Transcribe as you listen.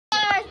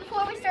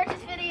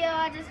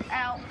I just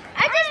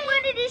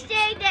wanted to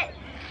say that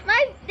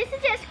this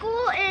is at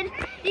school, and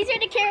these are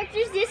the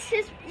characters. This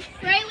is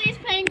Riley is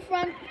playing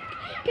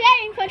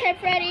Funtime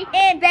Freddy,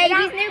 and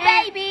Baby's new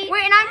baby.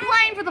 Wait, and I'm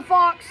playing for the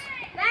Fox.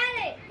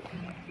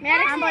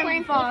 Maddox I'm is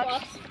playing for the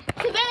Fox.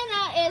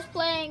 Savannah is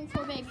playing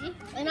for Baby,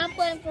 and I'm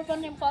playing for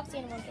Funtime Foxy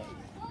and Monkey.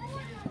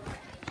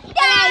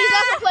 Yeah, he's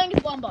also playing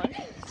with Bonbon.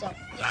 So.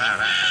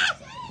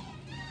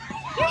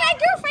 You're my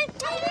girlfriend.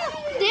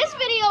 This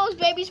video is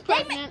Baby's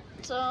pregnant,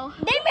 so.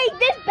 They made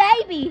this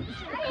baby.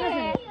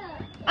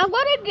 I'm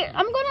gonna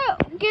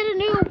get a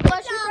new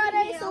plushie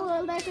Friday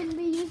so that can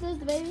be used as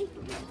the baby.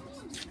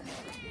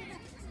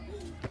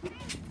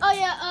 Oh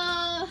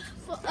yeah,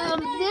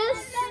 this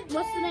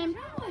what's the name?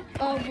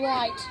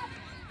 Light.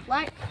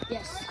 Light?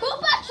 Yes.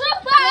 Koopa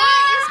Troopa!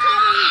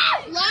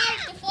 Light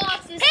the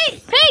Fox is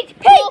Pete!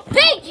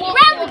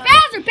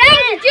 Bowser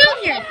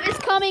Jr. is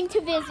coming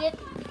to visit.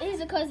 He's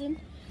a cousin.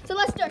 So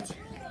let's start.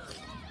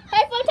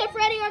 Hey Funtime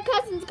Freddy, my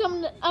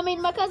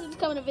cousin's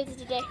coming to visit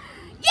today.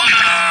 Yeah!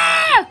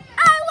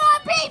 I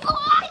love people!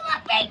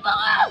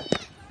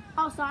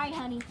 Oh, sorry,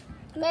 honey.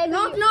 Baby.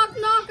 Knock, knock,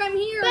 knock, I'm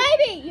here.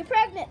 Baby, you're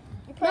pregnant.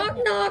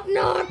 Knock,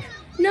 knock,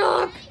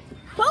 knock.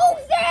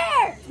 Who's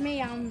there? It's me,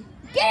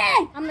 Get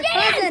in! I'm the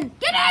cousin.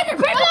 Get in!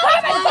 There's people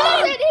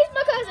coming!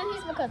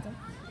 He's my cousin.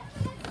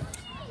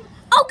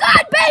 Oh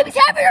God, baby's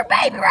having her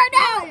baby right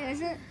now!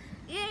 Is it?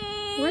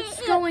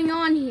 What's going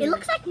on here? It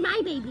looks like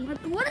my baby.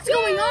 What is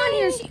going on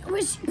here?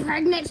 Was she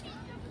pregnant?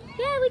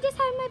 Yeah, we just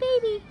had my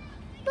baby.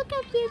 Look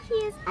how cute she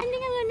is. I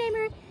think I'm gonna name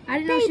her. I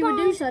didn't know she would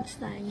do such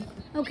thing.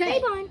 Okay.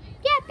 Babon.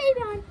 Yeah,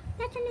 Babon.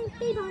 That's her name,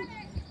 Babon.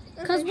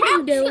 Cause what are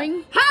you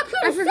doing? How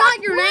could I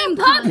forgot your name,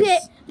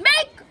 puppet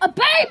make a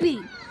baby?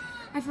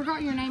 I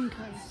forgot your name,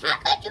 cuz. How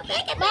could you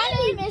make a baby? My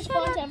name is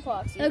Funtime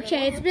Foxy.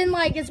 Okay, it's been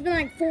like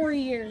 4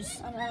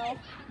 years. I know.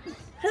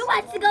 Who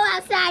wants to go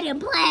outside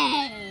and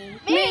play?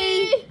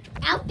 Me.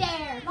 Out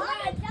there.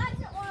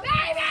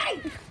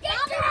 Baby!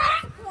 Get your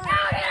ass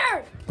out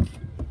here!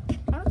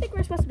 I don't think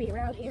we're supposed to be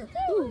around here.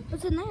 Ooh,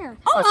 what's in there?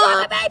 Oh,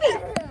 my baby!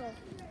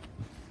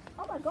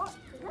 Oh my God,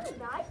 is that a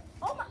knife?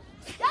 Oh my,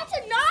 that's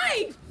a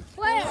knife!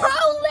 Where?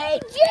 Holy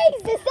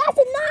Jesus, that's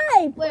a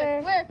knife!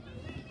 Where? Wait,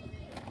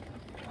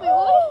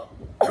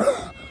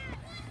 what?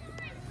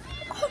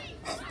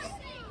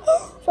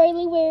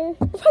 Riley, where?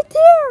 Right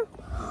there!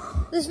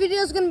 This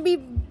video is gonna be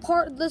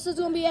this is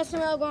gonna be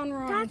SML gone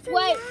wrong. That's a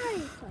Wait.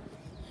 knife!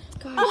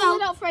 Pull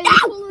it out, Riley.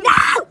 Pull it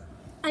out. No!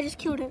 I just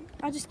killed her.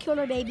 I just killed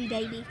her baby.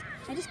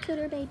 I just killed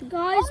her baby.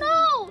 Guys,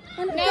 Oh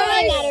no! No,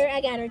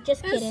 I got her.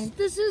 Just kidding.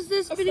 this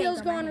video's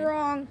safe gone on my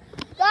wrong.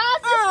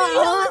 Guys, this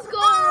video is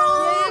going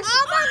wrong.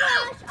 Oh my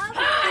gosh!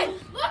 Hey,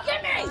 look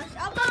at me!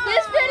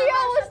 This video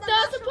was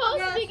not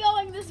supposed to be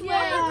going this way.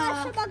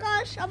 Oh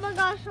my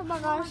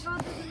gosh!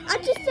 I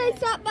just said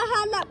something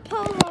behind that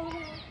pole over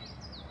there.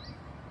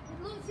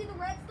 See the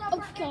red stuff?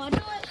 Oh God!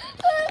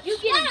 You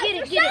get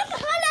it.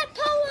 Behind that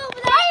pole over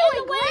there.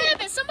 Riley,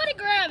 grab it! Somebody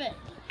grab it!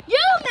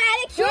 You,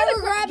 Maddox!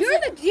 You're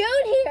the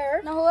dude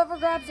here. Now whoever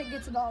grabs it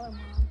gets $1.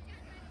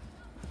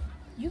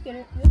 You get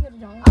it. You get it,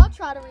 John. I'll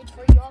try to reach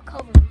for you. I'll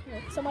cover you.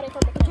 Here, somebody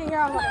hold the camera. Here,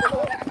 I'll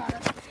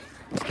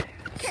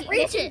Can't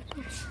reach it.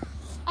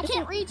 I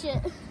can't reach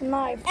it.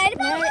 Knife.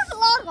 Anybody have a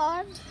log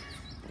on?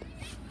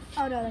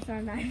 Oh no, that's not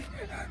a knife.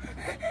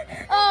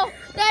 Oh,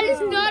 that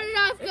is not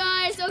enough,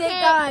 guys.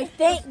 Okay.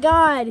 Thank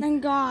God.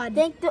 Thank God.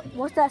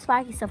 What's that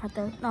spiky stuff right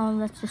there? No,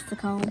 that's just the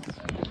cone.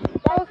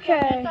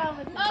 Okay.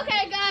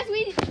 Okay, guys.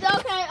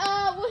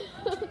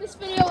 This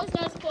video was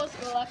not supposed to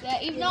go like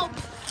that, even though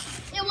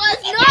it was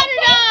not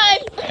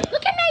enough.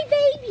 Look at my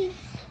baby.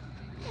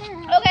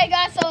 Okay,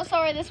 guys. So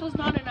sorry, this was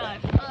not enough.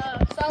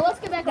 So let's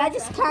get back. That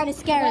just kind of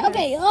scared me.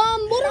 Okay.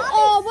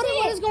 What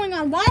is going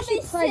on? Why is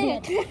she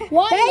pregnant?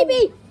 Why?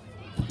 Baby.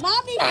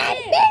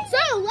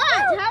 So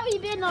what? How have you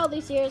been all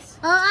these years?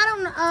 I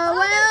don't know.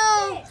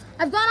 Well,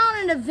 I've gone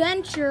on an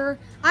adventure.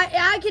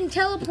 I can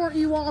teleport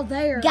you all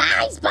there.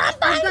 Guys, I've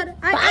got a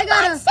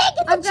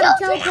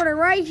teleporter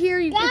right here.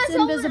 It's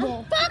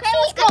invisible. Okay,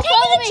 let's go. I'm taking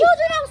Follow the me.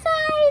 children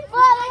outside.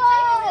 Follow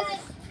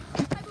us.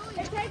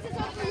 It takes us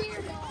over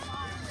here.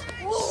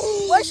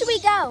 Where should we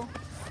go?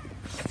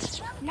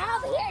 Now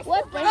over here.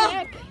 What the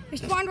heck? We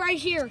spawned right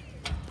here.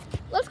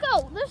 Let's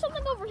go. There's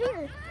something over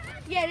here.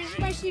 Yeah, this is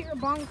my secret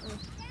bunker.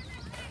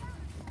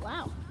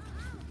 Wow.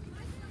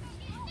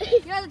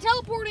 Yeah, the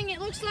teleporting, it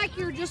looks like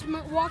you're just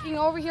walking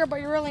over here, but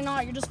you're really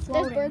not. You're just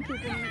floating. There's bird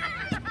people in it.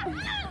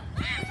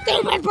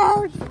 Stupid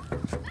birds!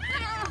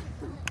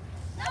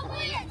 No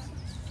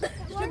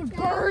Stupid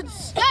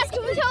birds! Guys,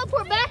 can we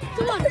teleport back?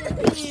 Come on.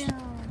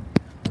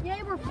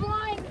 Yeah, we're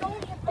flying.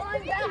 We're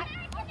flying back.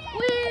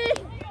 Wee!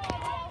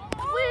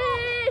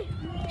 Wee!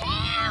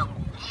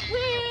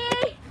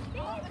 Wee!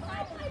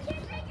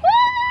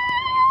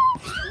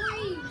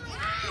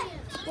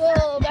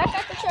 Whoa, back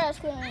at the trash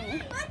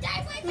can.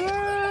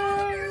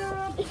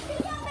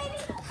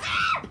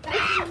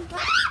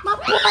 My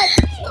butt!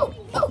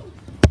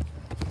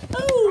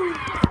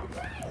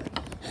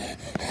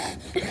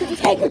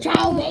 Take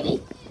control, baby.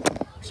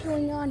 What's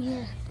going on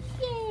here?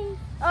 Oh,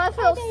 I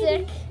feel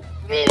sick.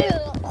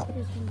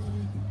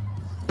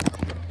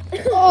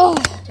 Oh,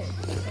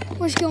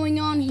 what's going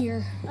on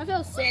here? I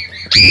feel sick.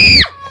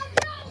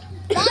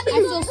 I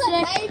feel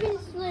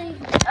sick.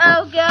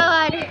 Oh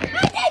God.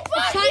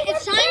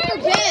 It's time for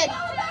bed.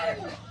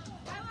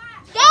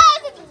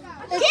 Guys,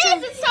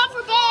 kids, it's time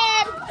for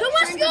bed. Who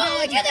wants to go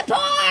to the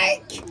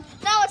park?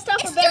 No, it's time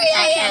for It's bed. 3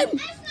 a.m.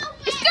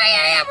 It's 3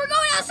 a.m. We're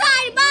going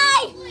outside.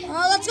 Bye.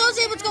 Let's go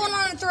see what's going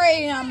on at 3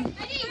 a.m.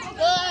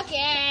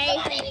 Okay.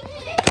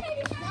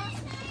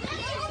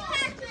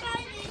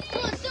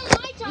 Well, it's still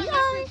nighttime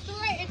after it's 3.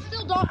 It's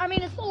still dark. I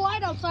mean, it's still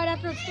light outside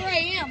after it's 3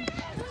 a.m.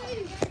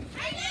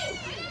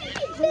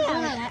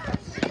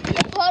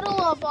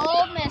 Puddle of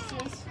old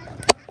messes.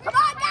 Come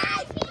on,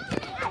 guys!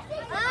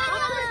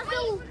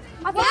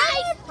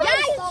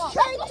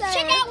 Guys,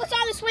 Check out what's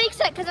on this week's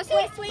set, because I see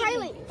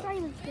Riley,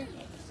 can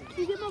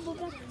you get my book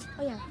back?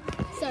 Oh yeah.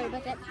 Sorry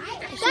about that.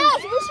 Guys, we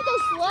should go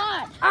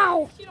slide.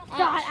 Ow.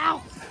 God,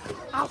 ow.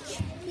 Ouch.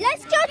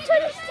 Let's go to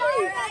the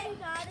street.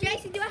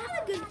 Jason, do I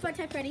have a good Fun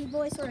Time Freddy's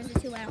voice, or is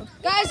it too loud?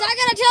 Guys, I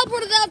got a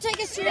teleporter that'll take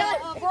us to a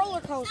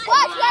roller coaster.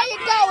 Watch where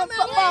you're going,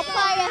 football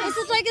player. This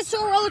will take us to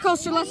a roller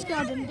coaster. Let's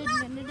go.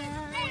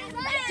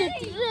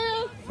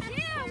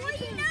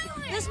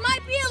 This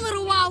might be a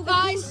little while,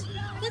 guys.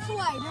 This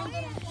way.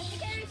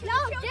 No,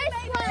 this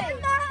way.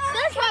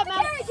 This way,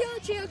 man.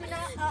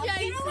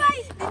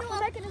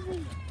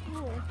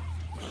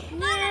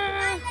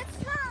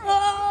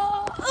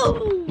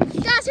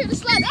 You guys hear the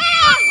sled? Ah!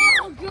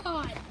 Oh,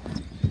 God.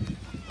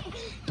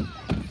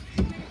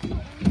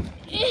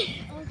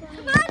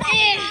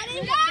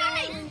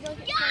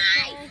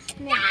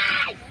 Guys!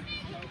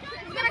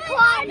 We're gonna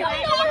climb. No,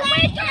 we're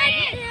waiting.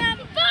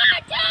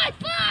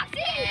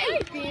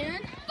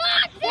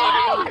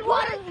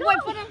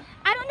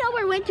 I don't know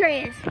where winter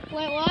is.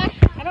 Wait, what?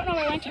 I don't know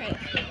where winter is.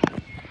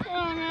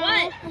 Oh, no.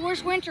 What?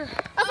 Where's Winter?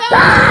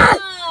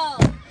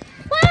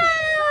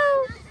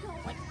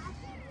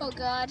 Oh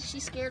God, she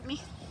scared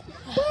me.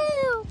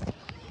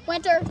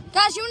 Winter.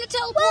 Guys, you want to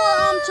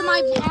teleport to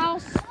my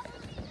house?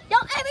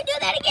 Don't ever do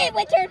that again,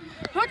 Winter.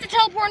 I want to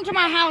teleport into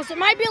my house. It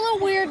might be a little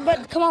weird,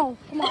 but come on.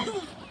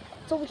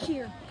 It's over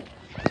here.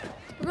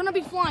 We're gonna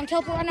be flying.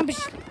 Teleport right now.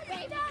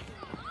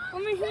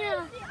 Come in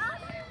here.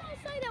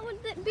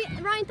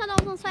 Ryan thought I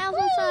was on say. I was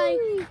gonna say.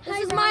 This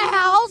is my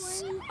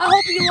house. I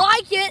hope you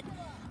like it.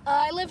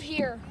 I live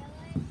here.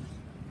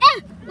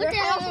 Look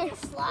Your house at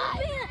is a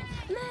slide.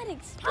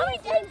 Maddox. How many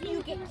times do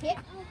you get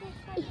kicked?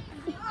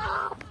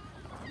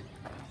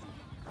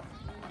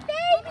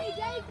 Baby,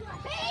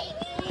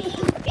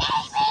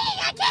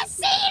 I can't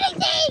see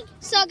anything.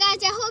 So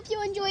guys, I hope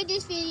you enjoyed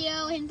this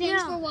video, and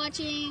thanks for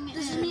watching.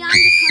 This is me. I'm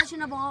the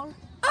cousin of all.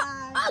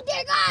 Oh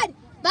dear God.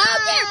 Bye.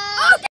 Oh, dear.